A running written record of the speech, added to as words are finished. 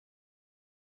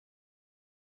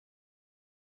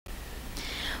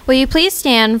Will you please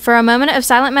stand for a moment of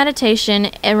silent meditation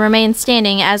and remain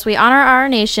standing as we honor our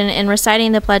nation in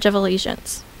reciting the Pledge of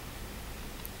Allegiance?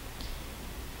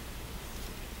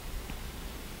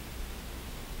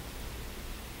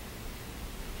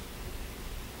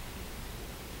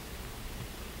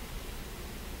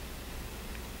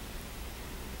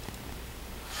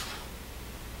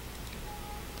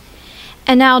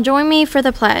 And now join me for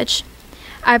the pledge.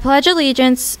 I pledge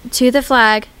allegiance to the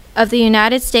flag of the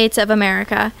United States of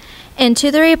America and to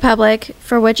the republic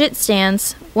for which it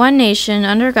stands, one nation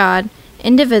under God,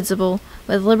 indivisible,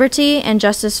 with liberty and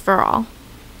justice for all.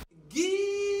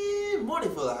 Good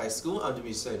morning, Foley High School. I'm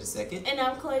Jimmy Sir II. And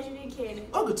I'm Chloe Buchanan.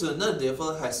 Welcome to another day of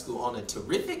Foley High School on a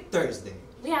terrific Thursday.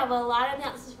 We have a lot of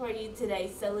announcements for you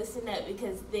today, so listen up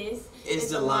because this is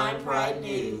the Line Pride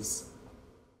News.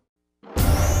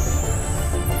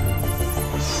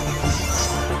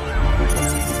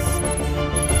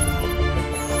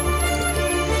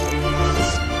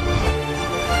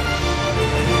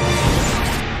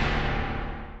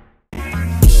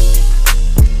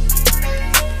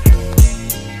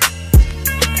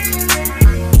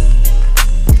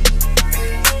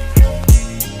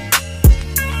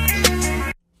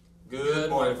 Good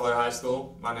morning, Foley High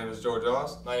School. My name is George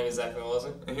Oss. My name is Zachary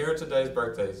Wilson. And here are today's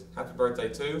birthdays. Happy birthday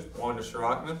to Wanda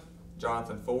Schrockman,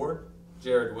 Jonathan Ford,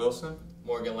 Jared Wilson,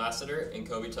 Morgan Lassiter, and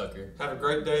Kobe Tucker. Have a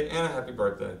great day and a happy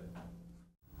birthday.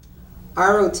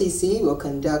 ROTC will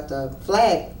conduct a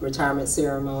flag retirement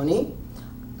ceremony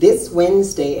this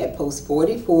Wednesday at Post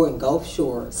 44 in Gulf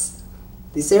Shores.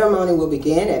 The ceremony will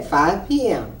begin at 5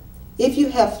 p.m. If you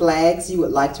have flags you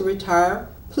would like to retire,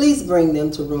 please bring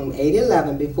them to room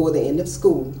 811 before the end of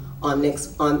school on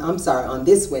this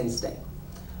Wednesday.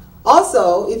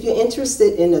 Also, if you're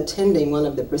interested in attending one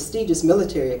of the prestigious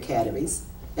military academies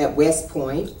at West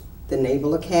Point, the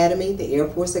Naval Academy, the Air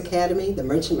Force Academy, the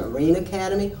Merchant Marine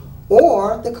Academy,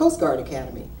 or the Coast Guard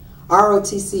Academy,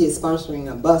 ROTC is sponsoring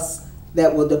a bus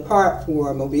that will depart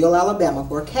for Mobile, Alabama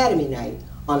for Academy Night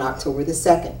on October the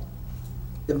 2nd.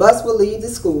 The bus will leave the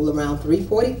school around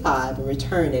 3:45 and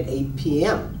return at 8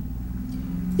 p.m.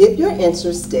 If you're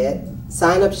interested,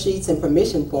 sign-up sheets and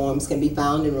permission forms can be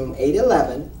found in room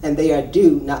 811, and they are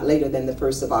due not later than the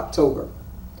 1st of October.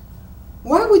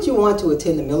 Why would you want to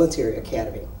attend the military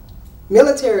academy?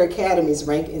 Military academies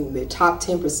rank in the top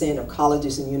 10% of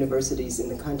colleges and universities in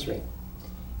the country.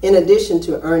 In addition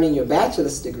to earning your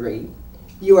bachelor's degree,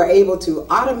 you are able to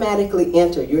automatically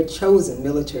enter your chosen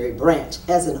military branch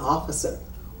as an officer,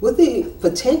 with the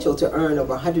potential to earn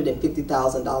over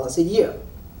 $150,000 a year.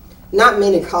 Not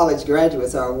many college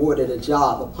graduates are awarded a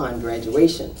job upon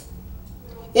graduation.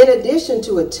 In addition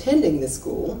to attending the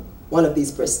school, one of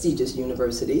these prestigious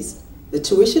universities, the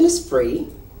tuition is free,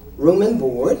 room and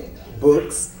board,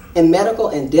 books, and medical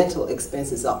and dental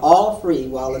expenses are all free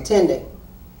while attending.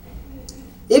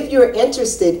 If you're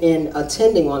interested in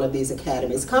attending one of these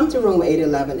academies, come to room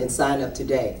 811 and sign up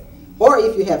today. Or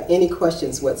if you have any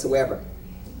questions whatsoever.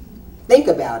 Think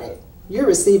about it. You're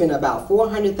receiving about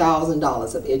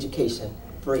 $400,000 of education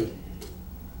free.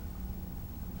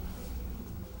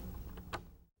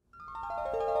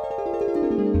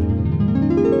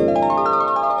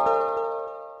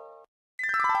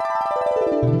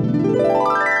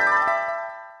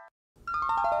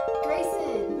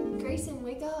 Grayson,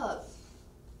 wake up.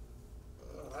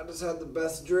 I just had the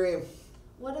best dream.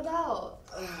 What about?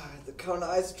 The Kona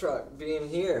Ice truck being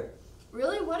here.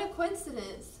 Really? What a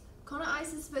coincidence. Kona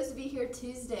Ice is supposed to be here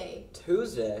Tuesday.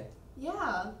 Tuesday?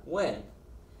 Yeah. When?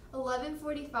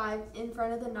 11:45 in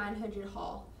front of the 900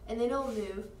 hall. And then it'll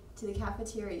move to the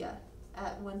cafeteria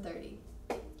at 1:30.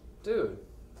 Dude,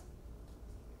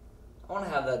 I want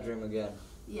to have that dream again.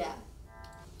 Yeah.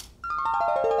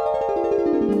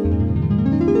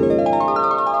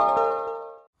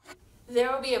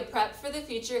 There will be a Prep for the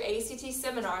Future ACT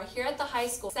seminar here at the high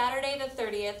school Saturday the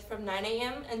 30th from 9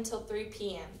 a.m. until 3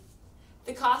 p.m.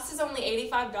 The cost is only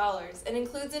 $85 and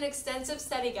includes an extensive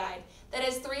study guide that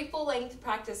has 3 full-length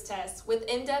practice tests with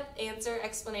in-depth answer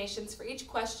explanations for each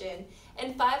question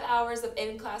and 5 hours of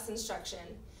in-class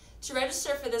instruction. To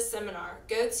register for this seminar,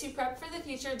 go to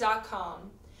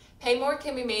prepforthefuture.com. Pay-more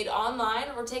can be made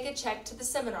online or take a check to the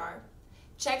seminar.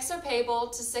 Checks are payable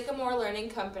to Sycamore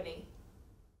Learning Company.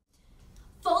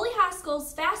 Foley High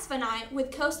School's FAFSA night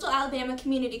with Coastal Alabama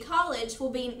Community College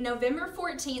will be November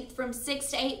 14th from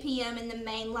 6 to 8 p.m. in the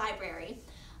main library.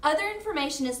 Other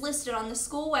information is listed on the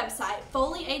school website,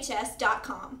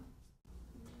 foleyhs.com.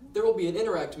 There will be an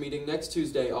Interact meeting next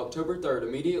Tuesday, October 3rd,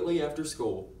 immediately after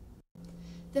school.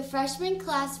 The freshman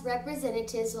class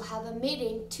representatives will have a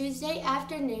meeting Tuesday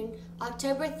afternoon,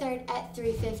 October 3rd at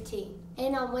 3:15,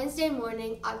 and on Wednesday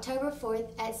morning, October 4th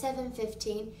at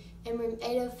 7:15 in room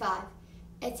 805.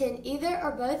 Attend either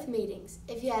or both meetings.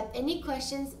 If you have any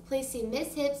questions, please see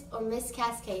Miss Hips or Miss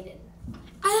Cascaden.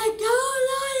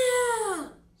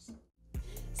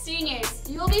 Seniors,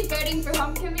 you will be voting for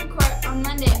homecoming court on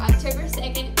Monday, October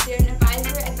 2nd during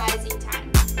advisor advising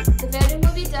time. The voting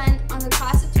will be done on the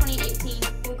class of 2018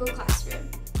 Google Classroom.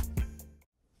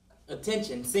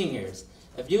 Attention seniors,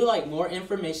 if you would like more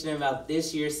information about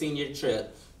this year's senior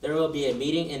trip, there will be a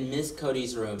meeting in Miss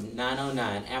Cody's room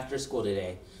 909 after school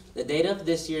today. The date of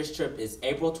this year's trip is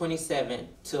April 27th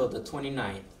till the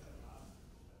 29th.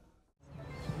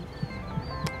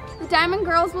 The Diamond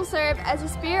Girls will serve as a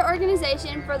spirit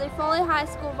organization for the Foley High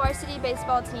School varsity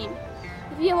baseball team.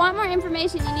 If you want more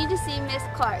information, you need to see Miss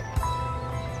Clark.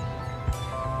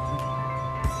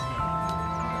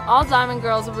 All Diamond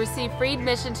Girls will receive free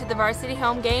admission to the varsity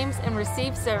home games and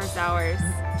receive service hours.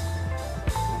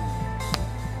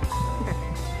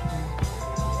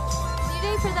 Due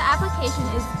date for the application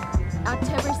is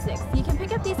October 6th. You can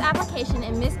pick up this application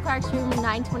in Miss Clark's room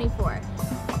 924.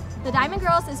 The Diamond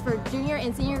Girls is for junior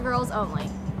and senior girls only.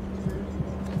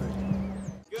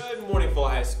 Good morning,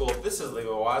 Foley High School. This is Levi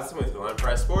Watson with your Line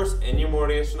Price Sports and your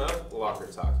morning edition of Locker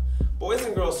Talk. Boys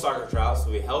and girls soccer trials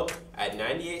will be held at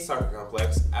 98 Soccer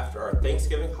Complex after our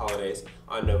Thanksgiving holidays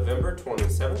on November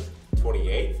 27th,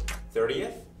 28th,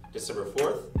 30th, December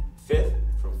 4th, 5th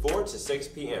from 4 to 6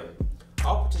 p.m.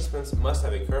 All participants must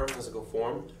have a current physical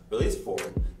form, release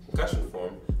form, concussion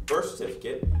form, birth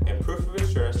certificate, and proof of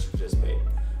insurance to participate.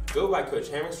 Go by Coach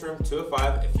Hammock's room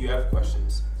 205 if you have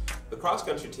questions. The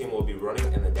cross-country team will be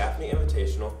running in the Daphne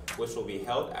Invitational, which will be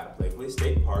held at Blakely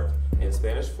State Park in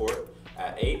Spanish Fort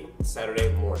at 8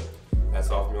 Saturday morning. That's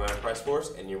all from your Line Price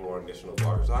Sports and your morning edition of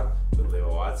Locker Talk with Levi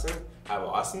Watson. Have an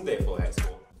awesome day, Foley High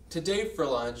School. Today for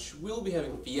lunch, we'll be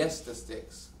having Fiesta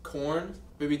sticks, corn,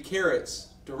 baby carrots,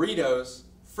 Doritos,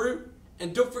 fruit,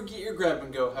 and don't forget your grab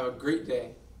and go. Have a great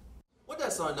day. Well,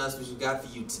 that's all announcements we got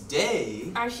for you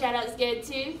today. Our shout-outs go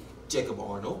to Jacob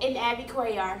Arnold and Abby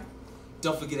Coyar.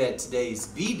 Don't forget that today's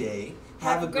B-Day.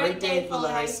 Have a great day,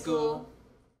 Foley High School.